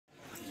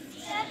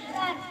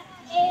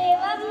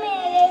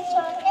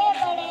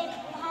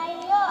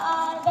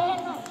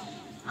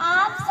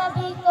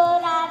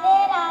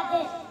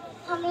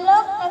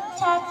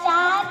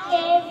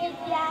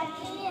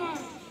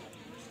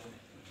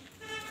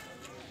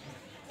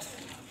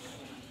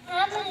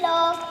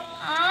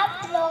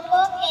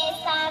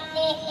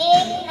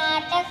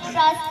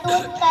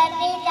प्रस्तुत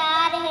करने जा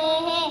रहे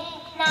हैं।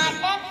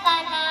 नाटक का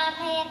नाम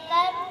है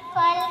कर्म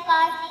फल का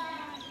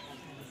सिद्धांत।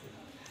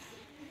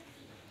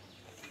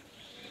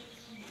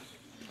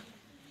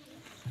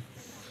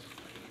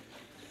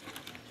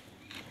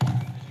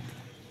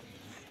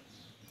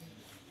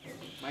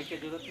 माइक की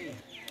जरूरत नहीं है।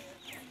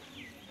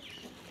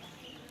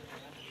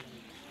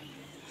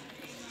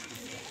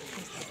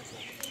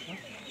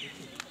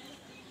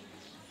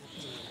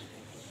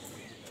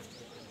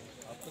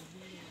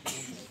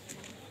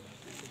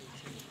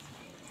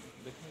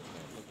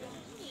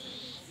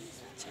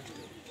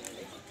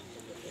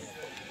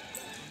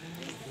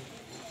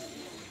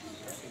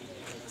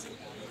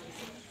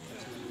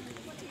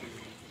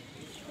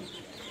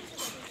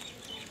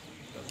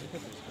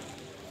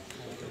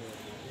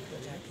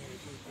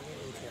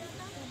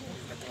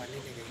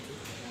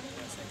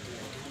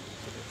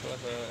 थोड़ा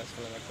सा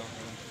ऐसा लगाता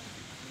हूँ।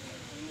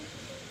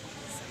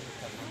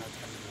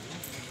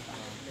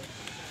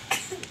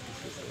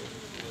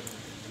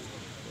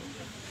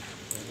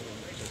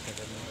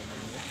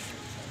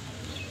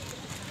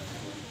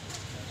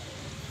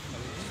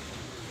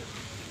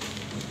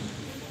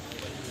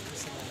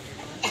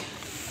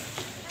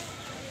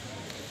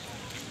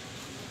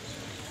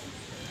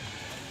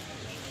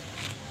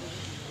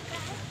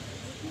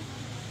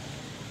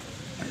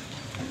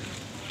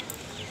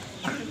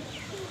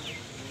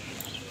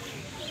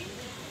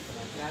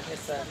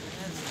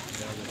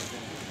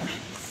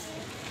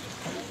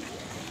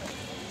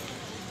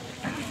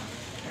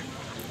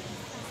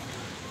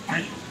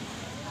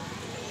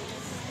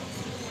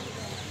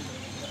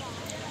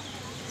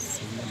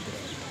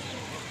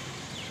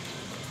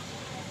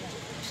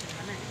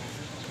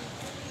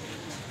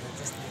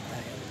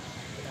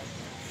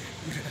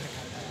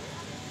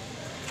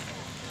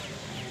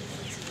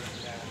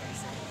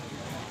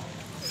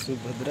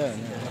 सुभद्रा है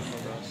ना,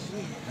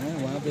 हाँ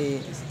वहाँ पे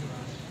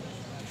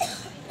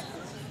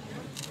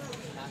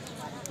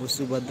वो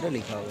सुभद्रा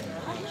लिखा हुआ है।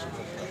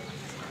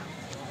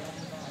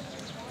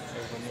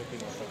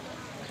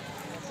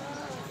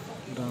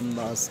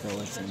 रामदास का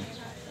वचन।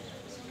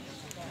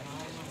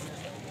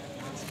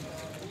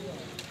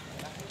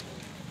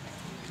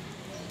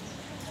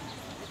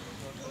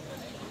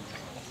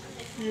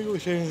 ये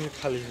विषय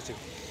खाली है,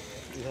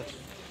 इधर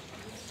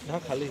यहाँ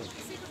खाली है।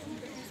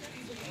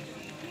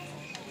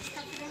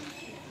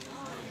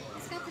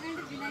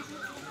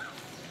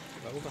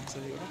 बाबू कहाँ से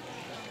लिया?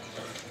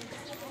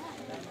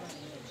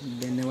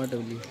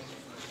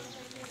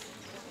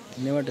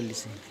 नेवाटली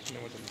से।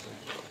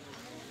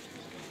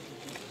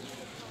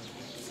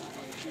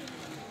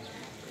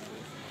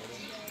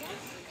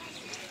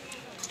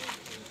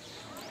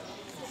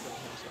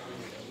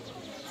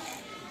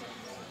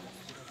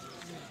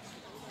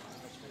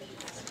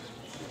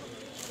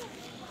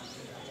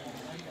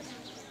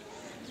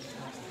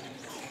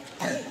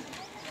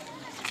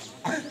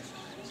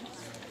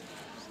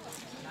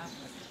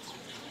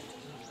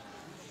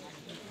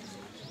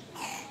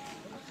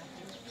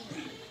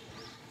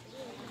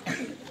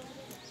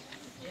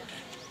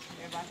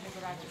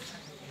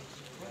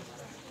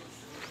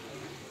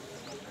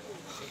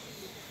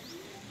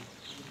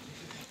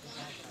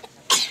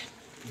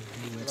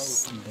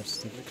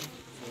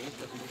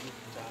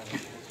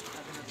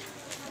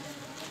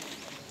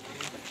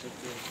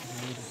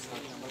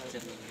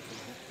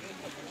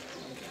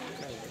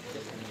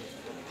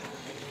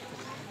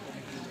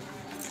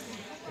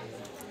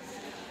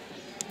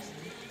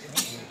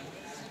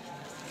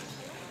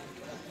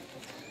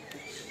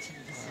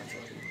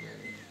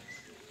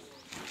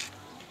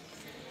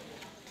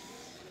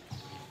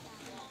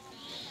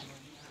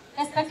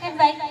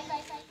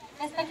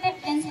 Respected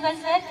principal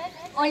sir,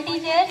 all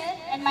teachers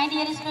and my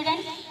dear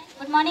students,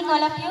 good morning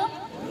all of you.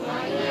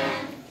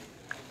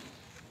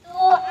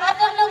 तो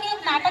आज हम लोग एक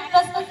नाटक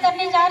प्रस्तुत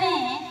करने जा रहे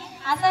हैं।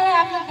 आशा है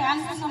आप लोग ध्यान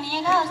से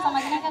सुनिएगा और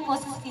समझने का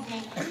कोशिश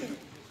कीजिएगा।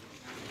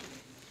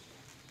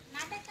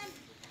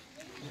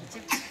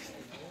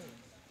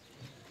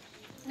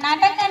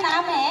 नाटक का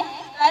नाम है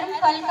कर्म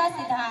फल का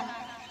सिद्धांत।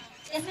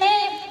 इसमें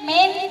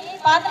मेन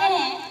पात्र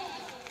हैं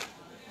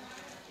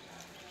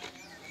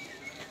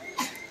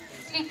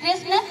श्री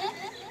कृष्ण,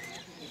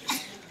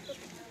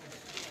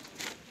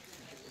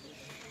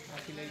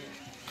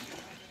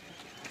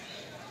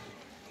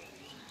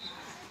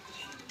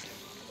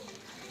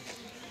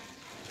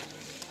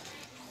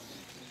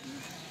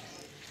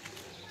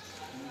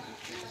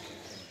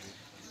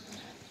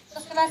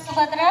 उसके बाद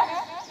सुभद्रा,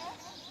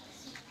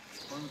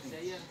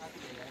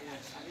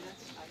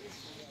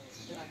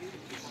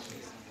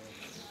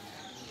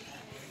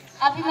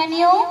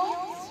 अभिमन्यु,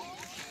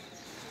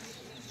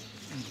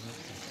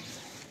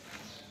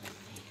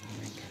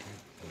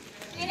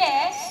 फिर है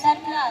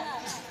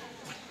धर्मदास,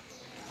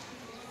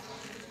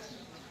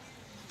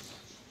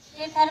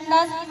 ये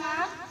धर्मदास की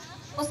माँ,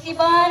 उसकी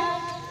बहन,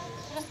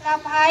 फिर उसका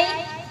भाई,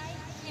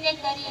 फिर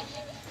एक गरीब।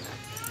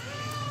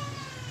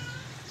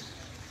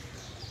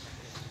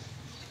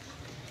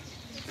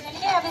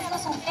 चलिए अब इसको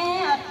सुनते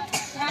हैं और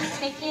ध्यान से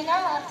देखिएगा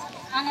और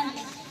आनंद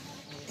लीजिए।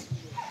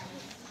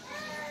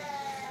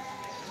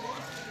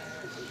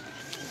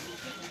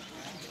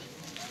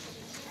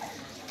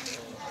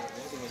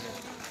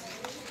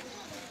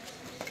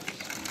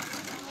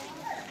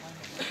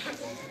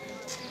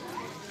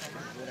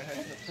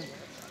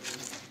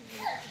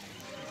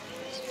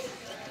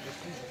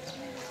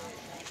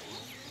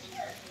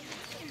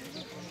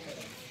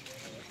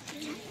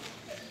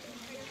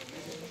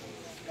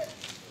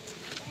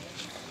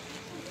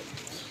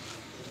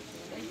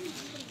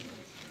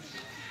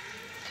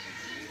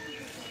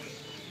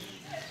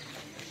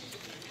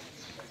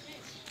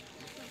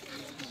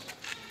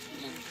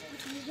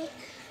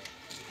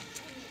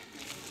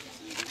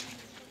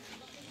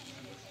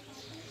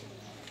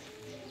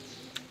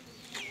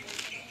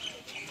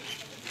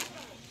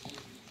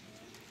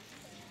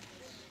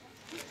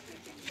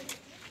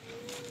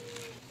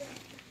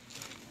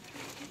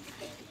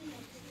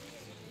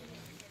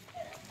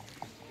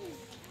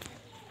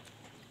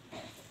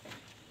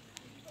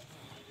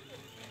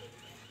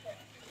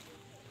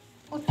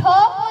 उठो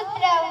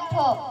पुत्र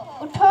उठो,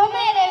 उठो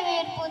मेरे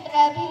वीर पुत्र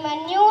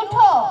अभिमन्यु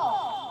उठो।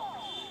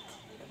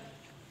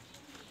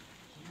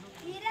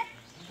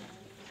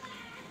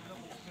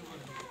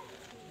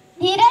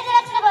 धीरज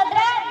रख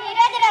सुभद्रा,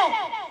 धीरज रख।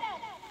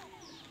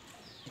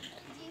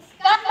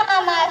 जिसका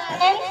मामा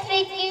स्वयं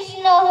श्री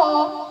कृष्ण हो,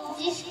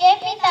 जिसके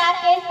पिता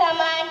के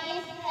समान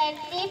इस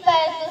धरती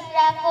पर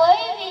दूसरा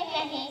कोई भी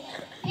नहीं,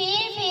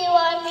 फिर भी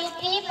वह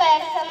मिट्टी पर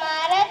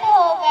समारत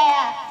हो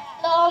गया,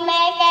 तो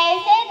मैं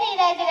कैसे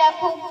धीरज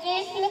रखूं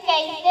कृष्ण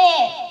कैसे?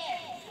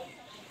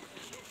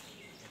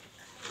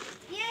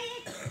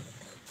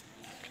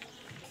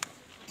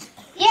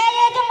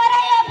 ये तुम्हारा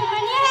ये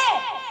अभिमन्यु है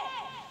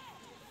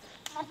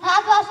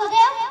अर्थात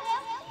वासुदेव।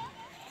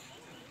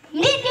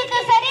 मृत्यु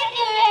तो शरीर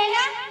की हुई है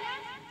ना,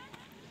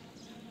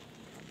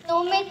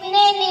 तुम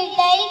इतने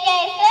निर्दयी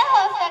कैसे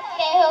हो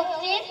सकते हो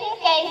कृष्ण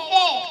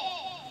कैसे?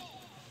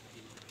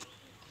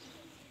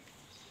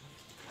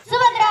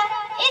 सुभद्रा,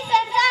 इस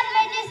संसार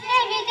में जिसने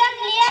भी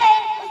जन्म लिया है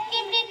उसकी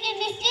मृत्यु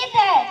निश्चित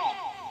है।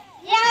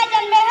 यहाँ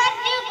जन्मे हर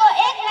जीव को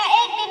एक न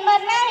एक दिन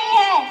मरना ही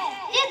है।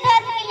 जिस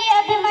धर्म के लिए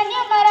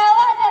अभिमन्यु मरा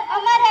वह धर्म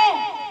अमर है,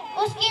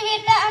 उसकी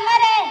वीरता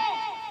अमर है।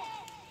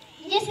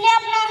 जिसने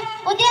अपना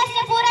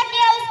उद्देश्य पूरा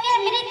किया उसके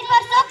मृत्यु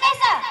पर शोक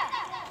कैसा?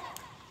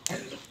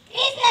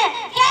 कृष्ण,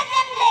 क्या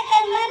जन्म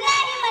लेकर मरना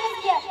ही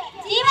मनुष्य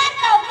जीवन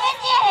का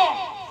उद्देश्य है।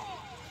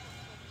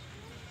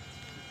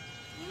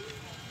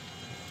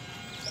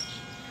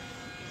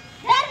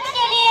 धर्म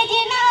के लिए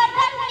जीना और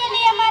धर्म के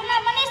लिए मरना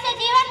मनुष्य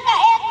जीवन का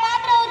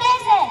एकमात्र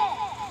उद्देश्य है।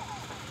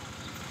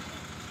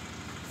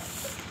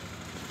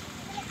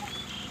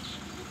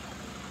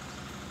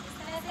 इस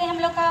तरह से हम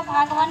लोग का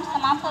भाग 1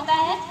 समाप्त होता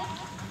है।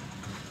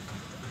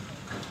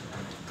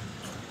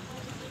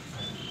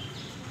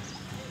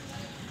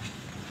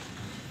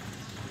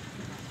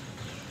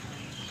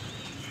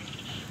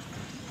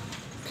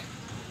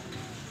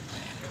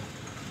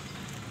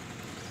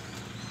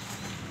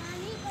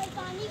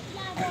 पानी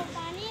पिला दो,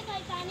 पानी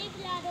कोई पानी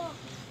पिला दो,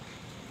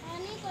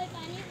 पानी कोई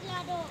पानी पिला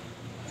दो,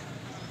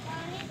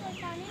 पानी कोई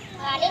पानी पिला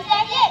दो। पानी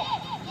चाहिए?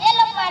 ये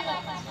लो पानी।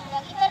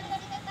 लगी पर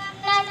किसी का काम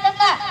ना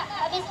सका,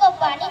 अब इसको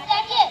पानी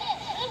चाहिए।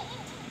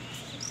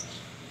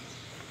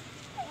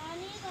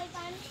 पानी कोई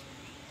पानी,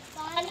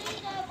 पानी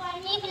कोई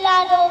पानी पिला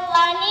दो,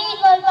 पानी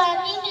कोई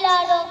पानी पिला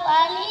दो,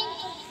 पानी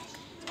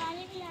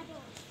पानी पिला दो।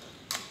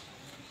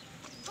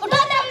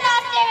 उठो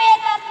धर्मराज के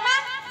वेद आत्मा,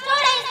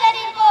 छोड़ो इस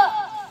शरीर को।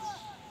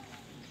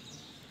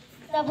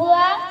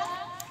 प्रभुआ,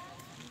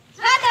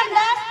 हाँ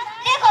धर्मदास,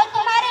 देखो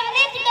तुम्हारे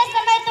मृत्यु के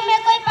समय तुम्हें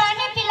कोई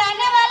पानी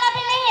पिलाने वाला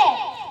भी नहीं है।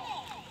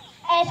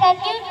 ऐसा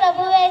क्यों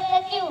प्रभु, ऐसा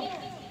क्यों?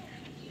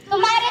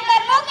 तुम्हारे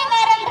कर्मों के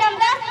कारण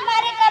धर्मदास,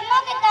 तुम्हारे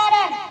कर्मों के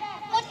कारण।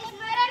 कुछ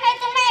स्मरण है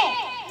तुम्हें?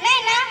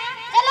 नहीं ना?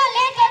 चलो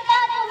ले चलता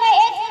हूँ तुम्हें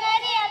एक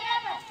सुनहरी यात्रा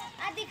पर,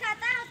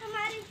 दिखाता हूँ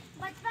तुम्हारी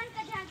बचपन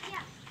का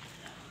झांकियाँ।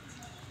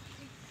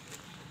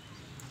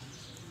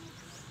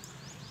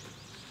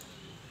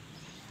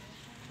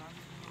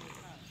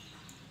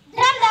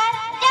 धर्मदास,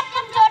 जब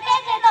तुम छोटे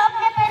थे तो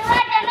अपने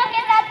परिवारजनों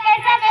के साथ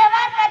कैसा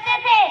व्यवहार करते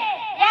थे,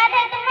 याद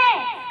है तुम्हें?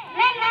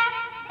 नहीं ना?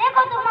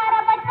 देखो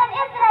तुम्हारा बचपन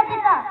इस तरह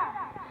बीता।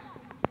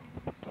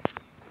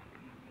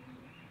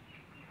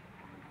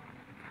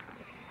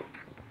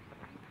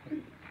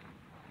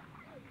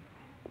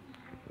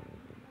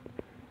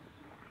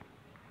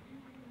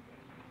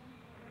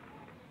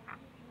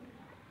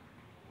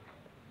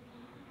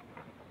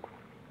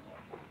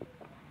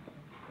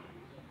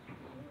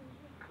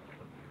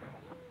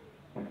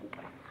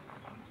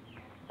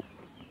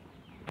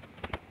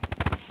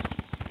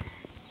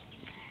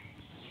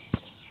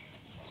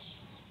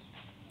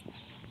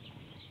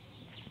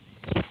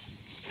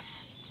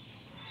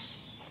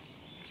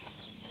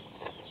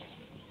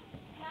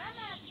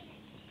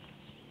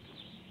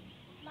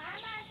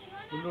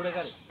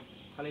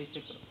 खाली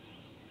चेक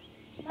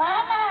करो।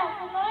 मामा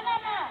सुनो ना,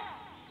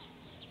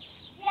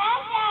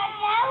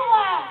 क्या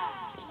हुआ?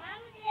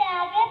 मुझे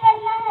आगे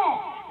बढ़ना है,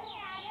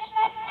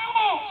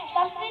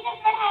 कंप्यूटर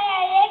पढ़ाया,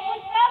 ये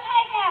कुछ कम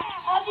है क्या?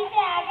 अब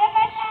इसे आगे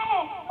बढ़ना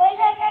है। कोई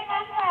घर का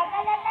काम तो आता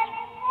जाता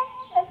नहीं है,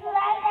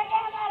 ससुराल जाके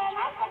हमारा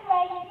नाम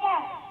कटवाएगी क्या?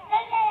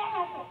 चल जाए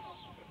यहाँ से।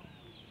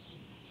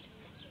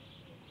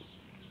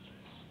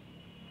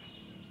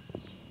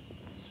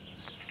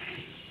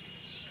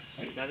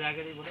 दादा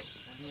आगे नहीं बोले,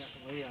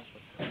 वही आप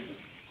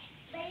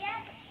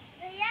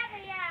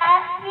भैया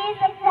आप ही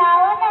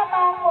समझाओ ना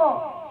माँ को।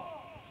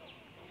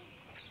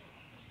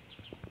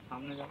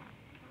 सामने जाओ।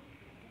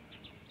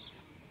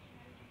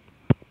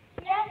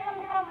 क्या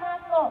समझा माँ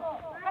को?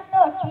 माँ तो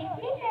ठीक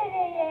ही कह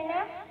रही है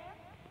ना?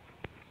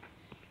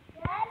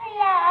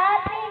 भैया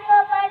आप ही को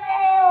पढ़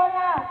रहे हो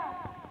ना?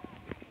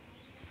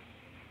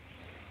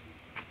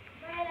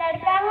 मैं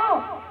लड़का हूँ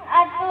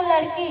और तू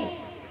लड़की,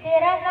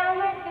 तेरा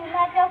काम है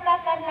चूल्हा चौका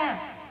करना,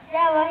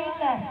 जा वही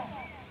कर।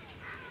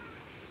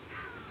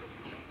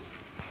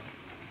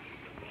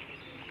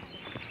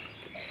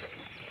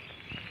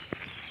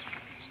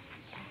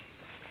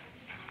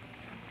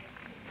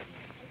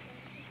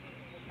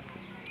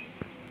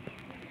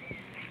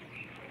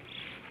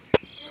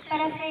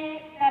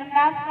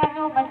 धर्मदास का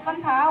जो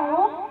बचपन था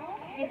वो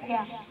बीत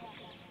गया।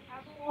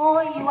 वो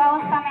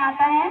युवावस्था में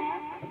आता है।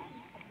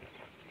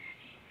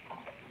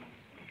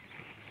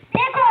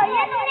 देखो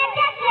ये तुमने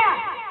क्या किया?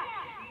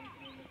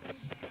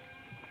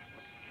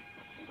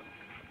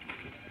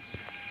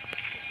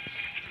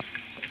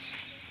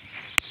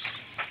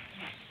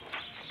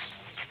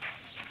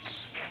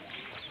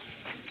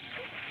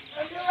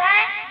 बुल्लू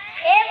भाई,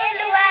 ए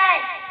बुल्लू भाई,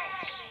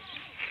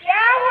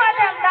 क्या हुआ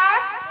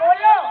धर्मदास?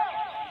 बोलो।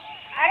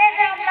 अरे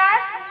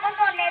धर्मदास, तुमको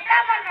तो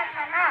नेता बनना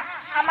था ना,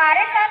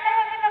 हमारे साथ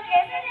रहोगे तो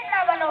कैसे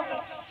नेता बनोगे?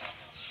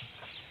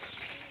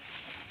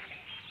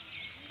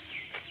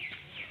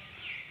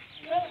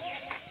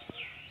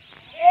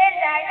 जेल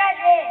जाएगा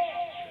जेल।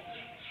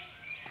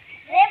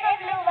 रे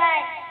बबलू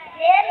भाई,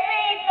 जेल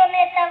में ही तो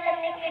नेता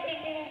बनने की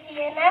डिग्री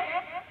मिलती है ना।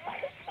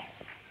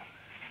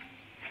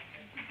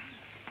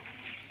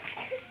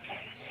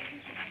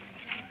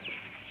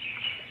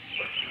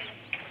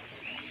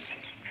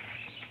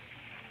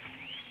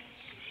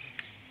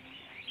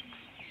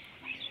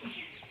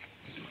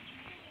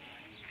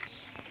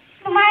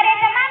 तुम्हारे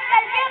तमाम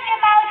गलतियों के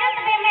बावजूद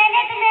भी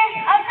मैंने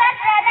तुम्हें अवसर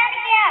प्रदान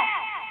किया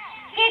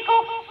कि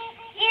तुम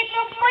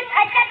कुछ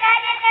अच्छा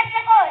कार्य कर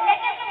सको,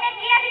 लेकिन तुमने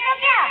किया भी तो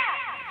क्या?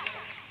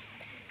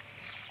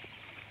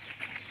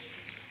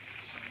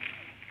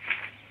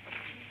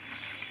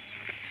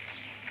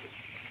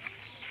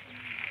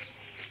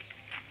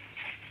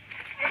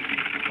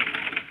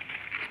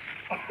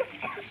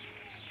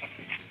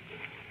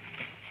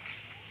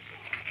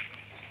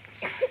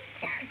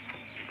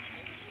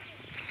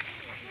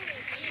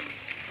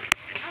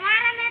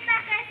 हमारा नेता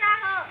कैसा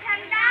हो?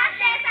 धर्मदास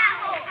जैसा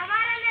हो।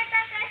 हमारा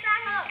नेता कैसा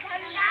हो?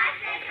 धर्मदास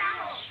जैसा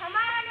हो।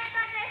 हमारा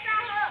नेता कैसा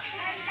हो?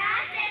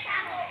 धर्मदास जैसा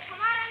हो।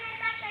 हमारा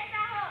नेता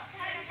कैसा हो?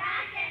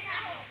 धर्मदास जैसा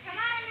हो।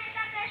 हमारा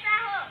नेता कैसा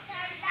हो?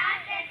 धर्मदास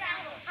जैसा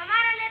हो।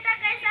 हमारा नेता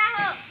कैसा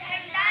हो?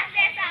 धर्मदास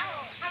जैसा हो।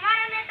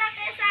 हमारा नेता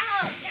कैसा हो?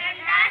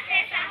 धर्मदास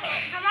जैसा हो।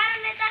 हमारा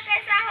नेता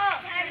कैसा हो?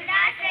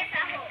 धर्मदास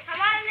जैसा हो।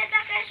 हमारा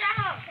नेता कैसा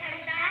हो?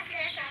 धर्मदास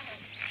जैसा हो।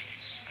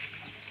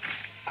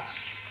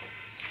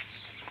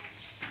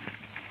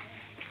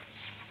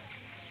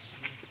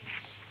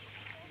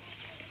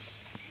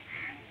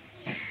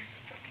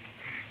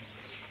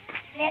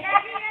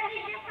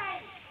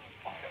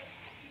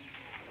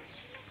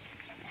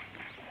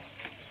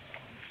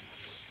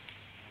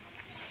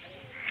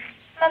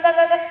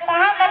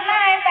 कहाँ करना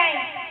है साइन?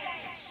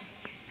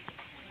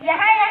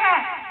 यहाँ यहाँ।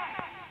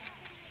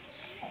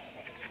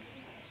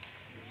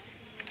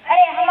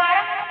 अरे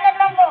हमारा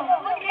मतलब तुमको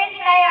कुछ नहीं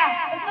सिखाया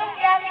तो तुम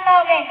क्या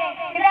सिखाओगे?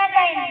 मेरा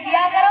साइन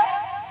दिया करो।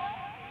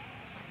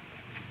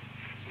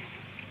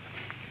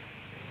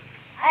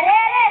 अरे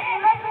अरे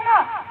सुनो सुनो,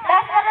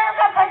 10 करोड़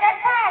का बजट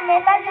था,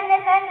 नेताजी ने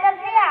साइन कर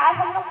दिया, अब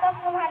हम लोग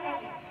सब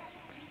संभालेंगे।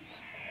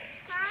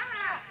 हाँ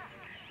हाँ,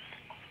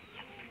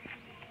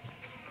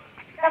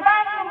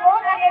 शाबाश, तुम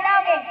बहुत आगे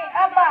जाओगे।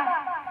 अब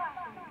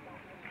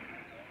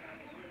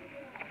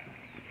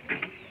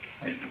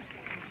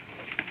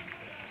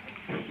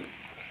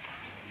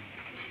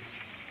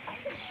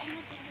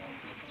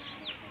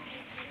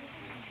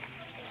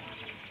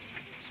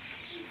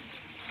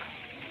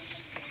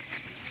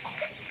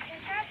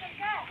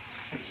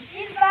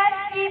इस बार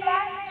की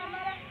बात में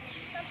हमारा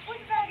सब कुछ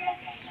कर गया।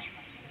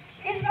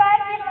 इस बार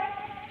की बात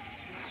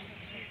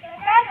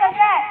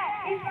सरकार,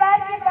 इस बार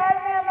की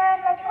बात में हमारा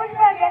सब कुछ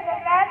कर गया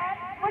सरकार,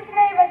 कुछ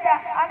नहीं बचा।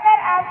 अगर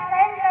आप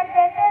साइन कर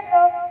देते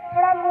तो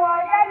थोड़ा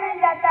मुआवजा मिल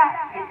जाता,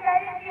 इस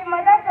गरीब की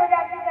मदद हो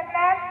जाती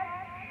सरकार।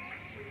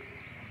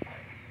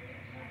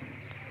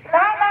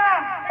 कहाँ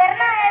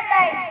करना है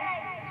साइन?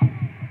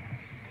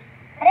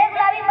 अरे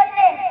गुलाबी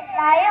पत्ते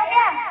लाए हो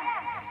क्या?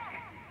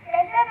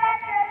 कैसे बात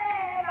कर रहे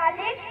हैं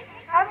मालिक?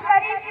 हम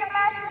गरीब के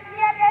पास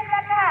रुपया पैसा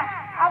था,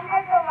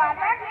 हमने तो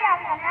वादा किया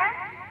था ना।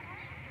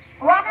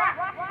 वादा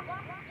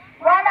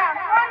वादा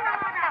कौन सा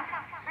वादा?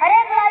 अरे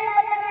गुलाबी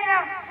पत्ते बिना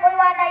कोई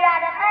वादा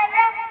याद आता है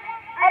क्या?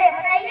 अरे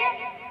बताइए।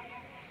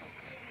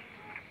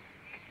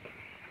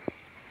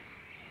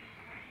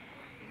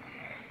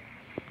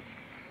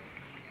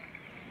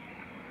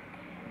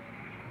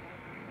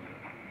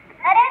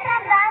 अरे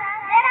धर्मदास,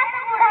 तेरा तो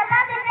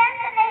बुढ़ापा भी चैन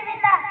से नहीं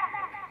बीता।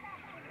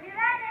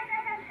 विवाह जैसे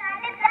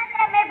संस्थानिक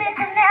तंत्र में भी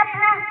तुमने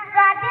अपना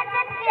स्वार्थी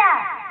चित किया।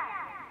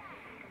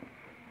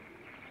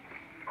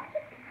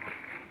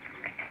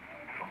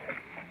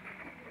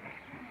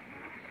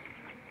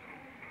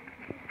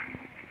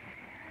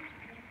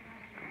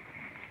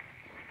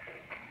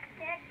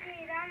 सेठ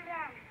जी राम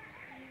राम।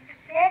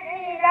 सेठ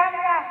जी राम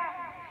राम।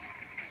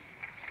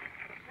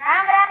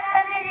 राम राम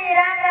पंडित जी,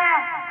 राम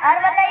राम। और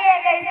बताइए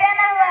कैसे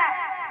ना हुआ?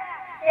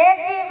 सेठ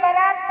जी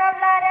बारात कब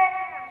ला रहे?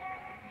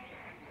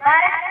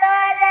 बारात तो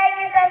आ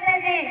जाएगी सब्जी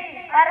जी,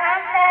 और हम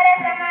सारे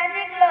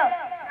सामाजिक लोग,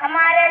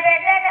 हमारे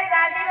बेटे के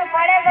शादी में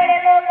बड़े बड़े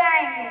लोग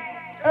आएंगे,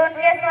 तो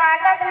उनके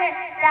स्वागत में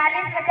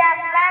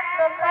 40-50 लाख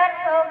तो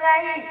खर्च होगा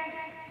ही।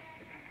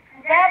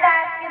 जब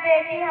आपकी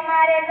बेटी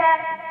हमारे घर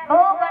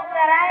बहू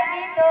बनकर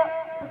आएगी तो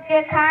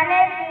उसके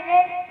खाने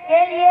पीने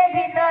के लिए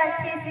भी तो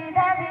अच्छी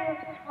सुविधा भी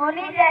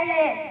होनी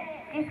चाहिए।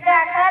 इसका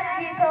खर्च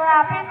भी तो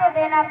आप ही को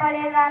देना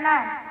पड़ेगा ना।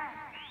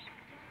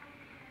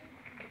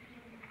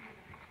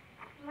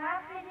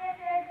 माफ कीजिए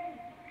सेठ जी,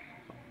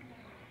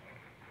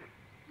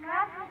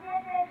 माफ कीजिए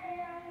सेठ जी,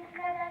 हम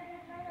इतना गलती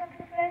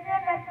कैसे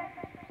कर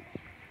सकते?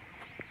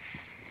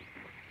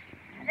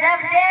 जब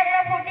देव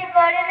में फूटी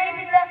कौड़ी नहीं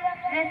थी तो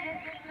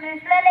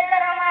रिश्ता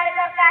लेकर हमारे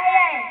घर काहे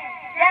आए?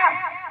 क्या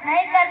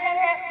नहीं करनी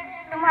है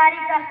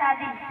तुम्हारी का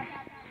शादी?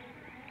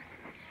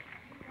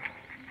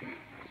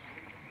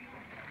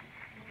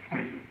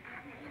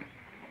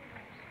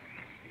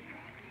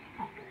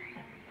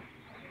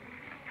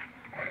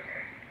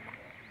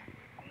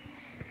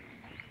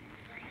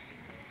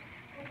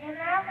 मुझे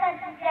माफ कर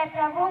दीजिए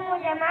प्रभु,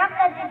 मुझे माफ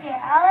कर दीजिए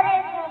और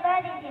एक मौका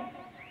दीजिए।